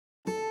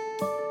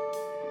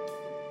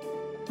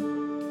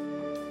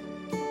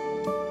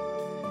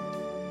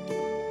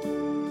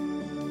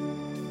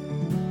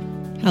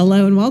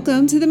Hello and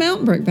welcome to the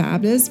Mountain Brook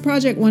Baptist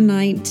Project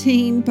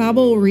 119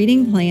 Bible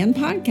Reading Plan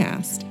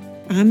Podcast.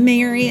 I'm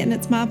Mary, and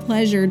it's my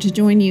pleasure to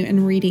join you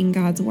in reading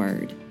God's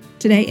Word.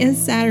 Today is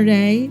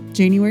Saturday,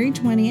 January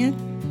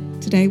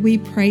 20th. Today we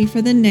pray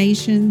for the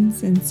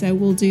nations, and so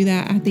we'll do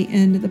that at the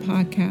end of the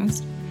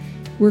podcast.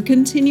 We're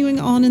continuing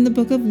on in the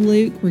book of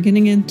Luke. We're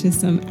getting into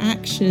some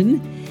action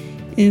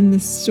in the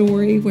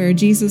story where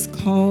Jesus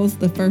calls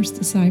the first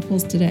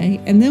disciples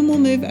today, and then we'll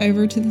move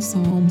over to the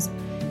Psalms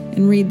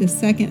and read the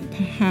second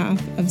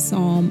half of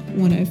Psalm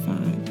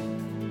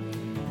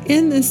 105.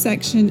 In this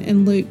section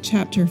in Luke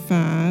chapter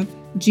 5,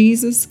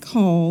 Jesus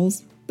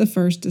calls the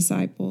first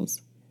disciples.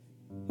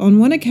 On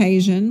one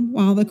occasion,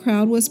 while the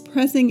crowd was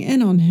pressing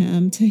in on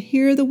him to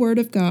hear the word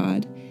of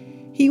God,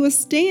 he was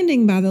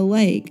standing by the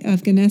lake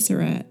of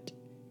Gennesaret,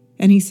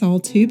 and he saw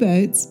two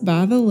boats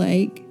by the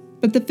lake,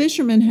 but the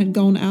fishermen had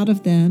gone out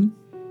of them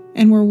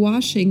and were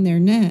washing their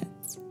nets.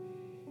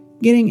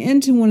 Getting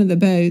into one of the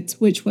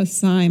boats, which was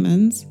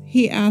Simon's,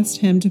 he asked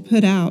him to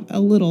put out a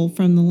little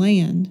from the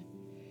land.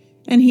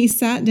 And he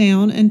sat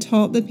down and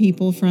taught the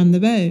people from the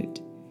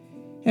boat.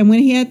 And when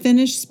he had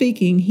finished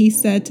speaking, he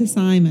said to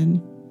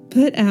Simon,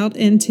 "Put out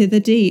into the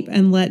deep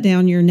and let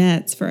down your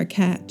nets for a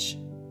catch."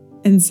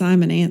 And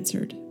Simon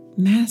answered,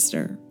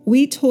 "Master,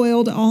 we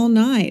toiled all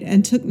night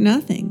and took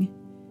nothing.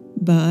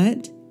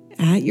 But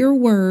at your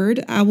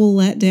word I will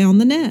let down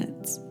the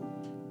nets."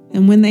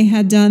 And when they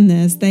had done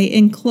this, they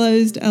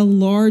enclosed a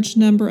large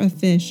number of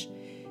fish,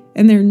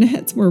 and their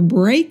nets were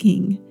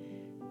breaking.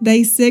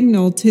 They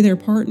signaled to their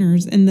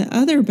partners in the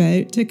other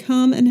boat to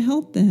come and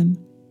help them.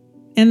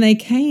 And they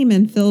came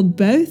and filled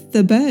both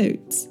the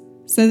boats,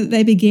 so that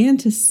they began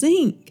to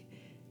sink.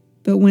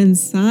 But when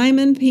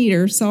Simon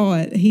Peter saw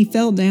it, he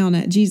fell down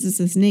at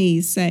Jesus'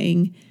 knees,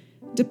 saying,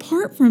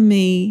 "Depart from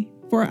me,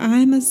 for I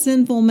am a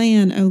sinful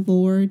man, O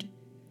Lord."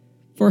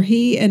 For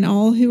he and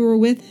all who were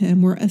with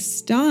him were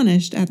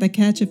astonished at the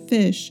catch of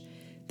fish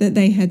that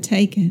they had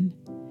taken.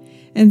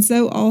 And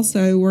so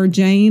also were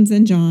James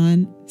and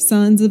John,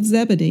 sons of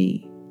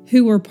Zebedee,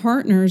 who were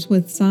partners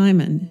with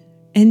Simon.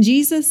 And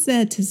Jesus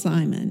said to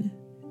Simon,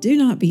 "Do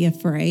not be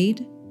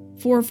afraid,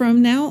 for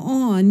from now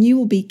on you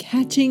will be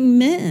catching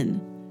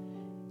men."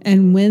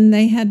 And when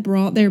they had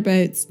brought their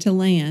boats to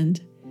land,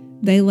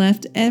 they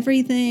left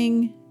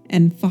everything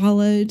and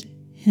followed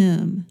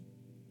him.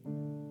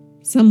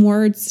 Some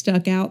words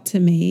stuck out to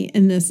me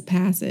in this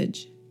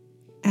passage.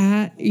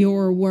 At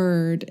your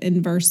word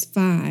in verse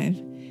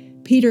 5,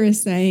 Peter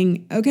is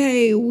saying,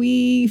 okay,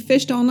 we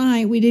fished all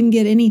night, we didn't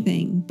get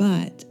anything,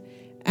 but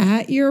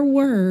at your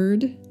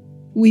word,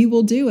 we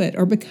will do it.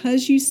 Or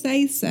because you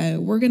say so,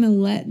 we're going to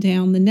let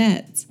down the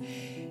nets.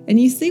 And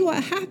you see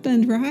what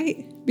happened,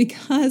 right?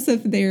 Because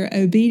of their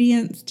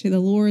obedience to the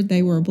Lord,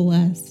 they were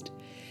blessed.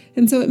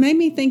 And so it made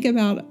me think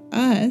about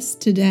us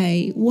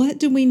today. What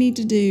do we need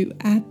to do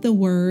at the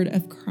word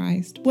of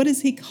Christ? What is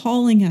he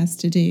calling us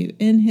to do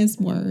in his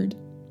word?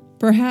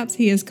 Perhaps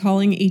he is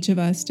calling each of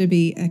us to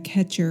be a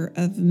catcher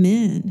of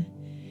men.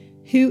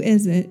 Who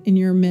is it in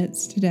your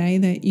midst today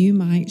that you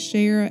might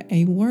share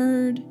a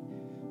word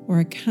or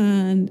a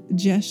kind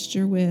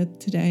gesture with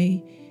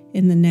today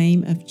in the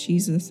name of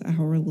Jesus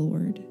our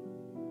Lord?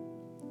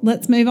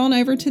 Let's move on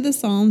over to the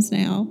Psalms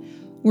now.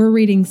 We're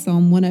reading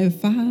Psalm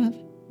 105.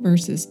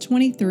 Verses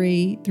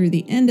 23 through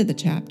the end of the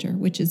chapter,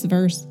 which is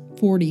verse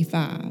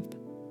 45.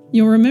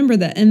 You'll remember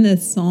that in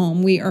this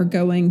psalm, we are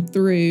going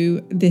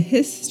through the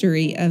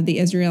history of the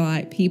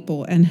Israelite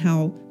people and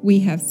how we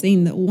have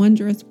seen the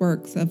wondrous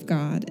works of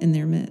God in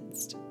their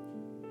midst.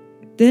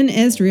 Then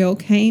Israel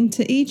came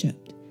to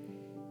Egypt.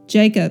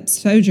 Jacob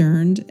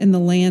sojourned in the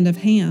land of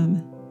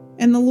Ham,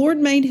 and the Lord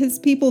made his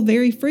people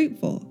very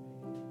fruitful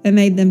and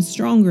made them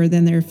stronger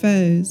than their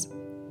foes.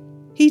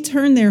 He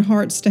turned their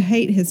hearts to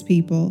hate his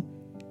people,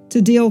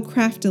 to deal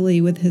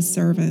craftily with his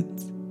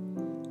servants.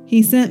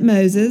 He sent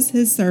Moses,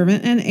 his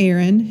servant, and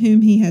Aaron,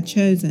 whom he had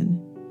chosen.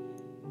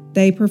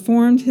 They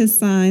performed his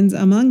signs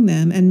among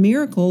them and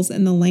miracles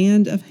in the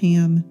land of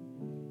Ham.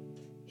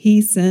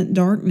 He sent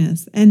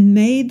darkness and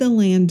made the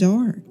land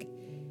dark.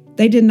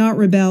 They did not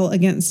rebel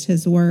against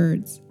his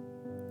words.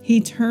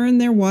 He turned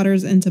their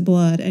waters into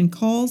blood and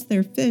caused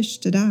their fish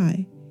to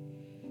die.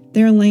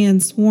 Their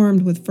land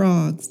swarmed with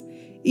frogs,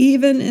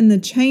 even in the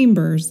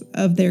chambers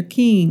of their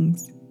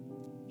kings.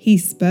 He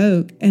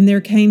spoke, and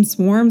there came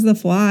swarms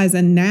of flies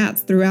and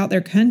gnats throughout their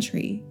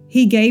country.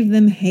 He gave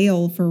them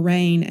hail for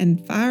rain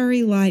and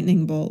fiery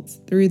lightning bolts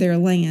through their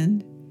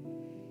land.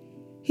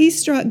 He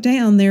struck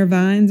down their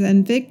vines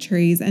and fig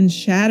trees and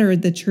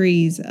shattered the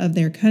trees of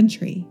their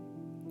country.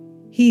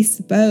 He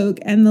spoke,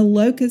 and the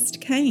locust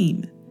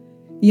came,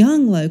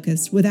 young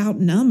locusts without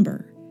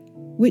number,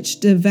 which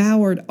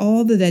devoured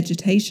all the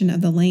vegetation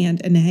of the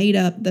land and ate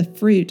up the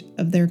fruit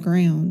of their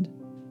ground.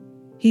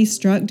 He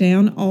struck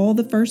down all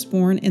the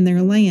firstborn in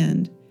their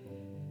land,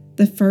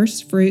 the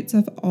firstfruits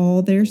of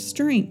all their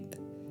strength.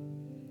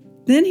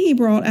 Then he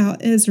brought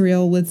out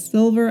Israel with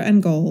silver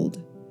and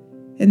gold,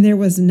 and there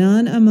was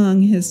none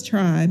among his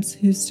tribes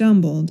who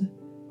stumbled.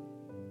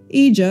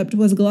 Egypt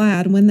was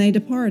glad when they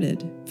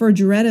departed, for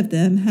dread of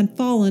them had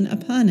fallen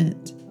upon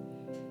it.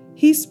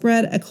 He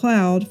spread a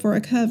cloud for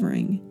a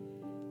covering,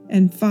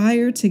 and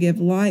fire to give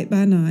light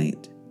by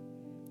night.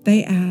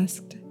 They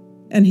asked,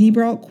 and he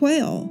brought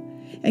quail,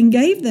 and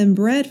gave them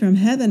bread from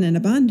heaven in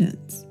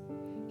abundance.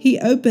 He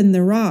opened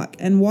the rock,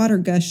 and water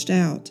gushed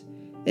out.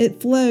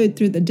 It flowed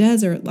through the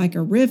desert like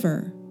a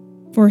river.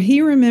 For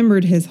he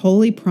remembered his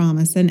holy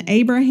promise and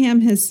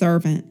Abraham his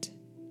servant.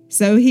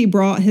 So he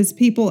brought his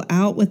people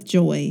out with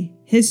joy,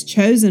 his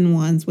chosen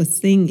ones with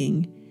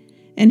singing.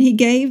 And he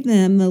gave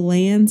them the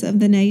lands of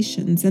the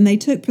nations, and they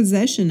took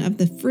possession of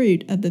the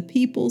fruit of the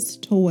people's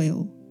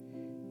toil,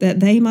 that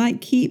they might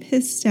keep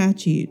his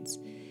statutes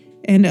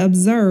and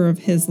observe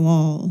his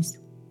laws.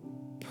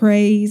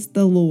 Praise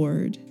the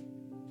Lord.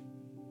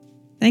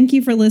 Thank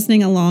you for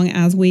listening along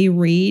as we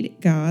read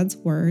God's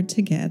Word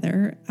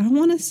together. I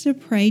want us to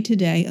pray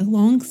today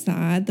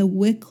alongside the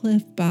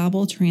Wycliffe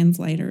Bible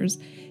translators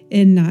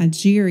in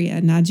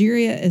Nigeria.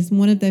 Nigeria is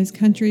one of those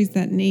countries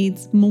that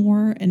needs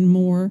more and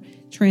more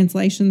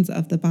translations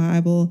of the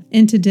Bible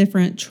into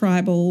different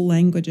tribal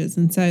languages.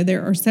 And so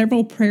there are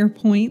several prayer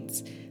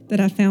points that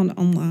I found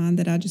online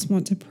that I just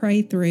want to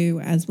pray through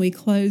as we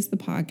close the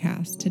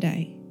podcast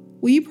today.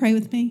 Will you pray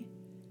with me?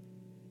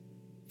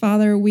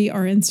 Father, we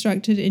are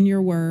instructed in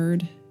your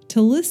word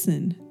to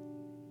listen,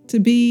 to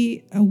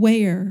be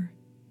aware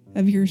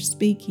of your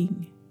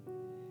speaking,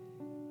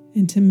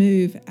 and to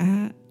move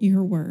at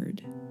your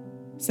word.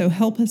 So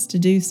help us to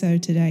do so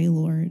today,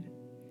 Lord.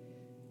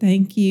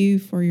 Thank you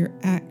for your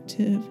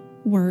active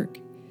work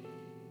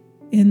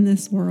in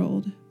this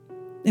world.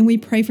 And we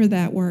pray for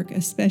that work,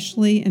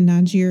 especially in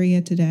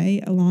Nigeria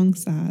today,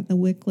 alongside the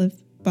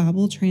Wycliffe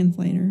Bible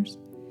translators.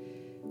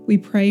 We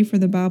pray for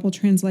the Bible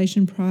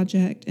Translation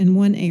Project in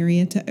one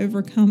area to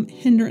overcome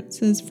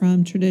hindrances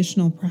from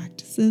traditional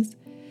practices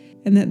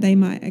and that they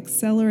might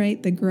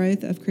accelerate the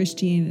growth of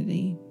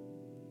Christianity.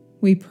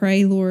 We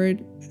pray,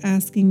 Lord,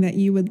 asking that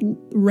you would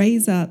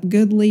raise up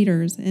good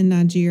leaders in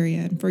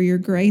Nigeria and for your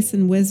grace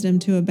and wisdom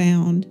to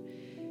abound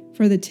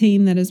for the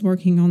team that is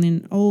working on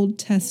an Old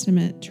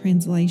Testament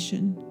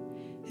translation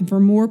and for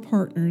more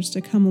partners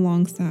to come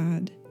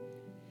alongside,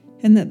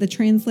 and that the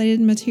translated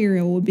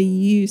material will be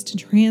used to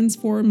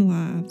transform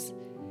lives.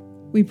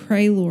 We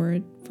pray,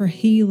 Lord, for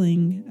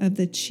healing of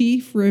the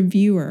chief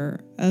reviewer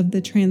of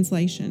the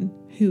translation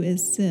who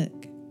is sick.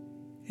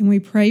 And we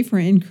pray for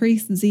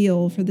increased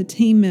zeal for the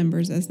team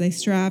members as they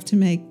strive to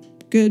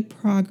make good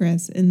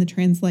progress in the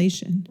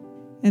translation,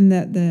 and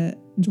that the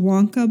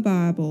Dwanka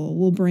Bible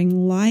will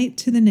bring light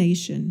to the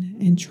nation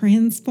and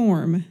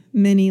transform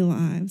many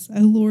lives.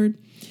 Oh Lord,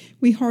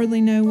 we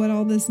hardly know what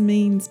all this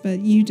means, but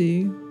you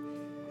do.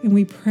 And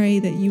we pray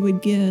that you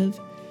would give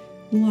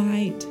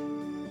light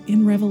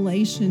and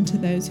revelation to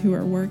those who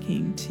are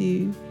working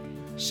to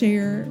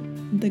share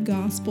the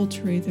gospel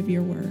truth of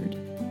your word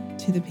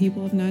to the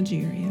people of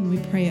Nigeria. And we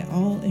pray it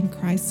all in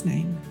Christ's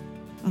name.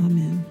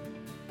 Amen.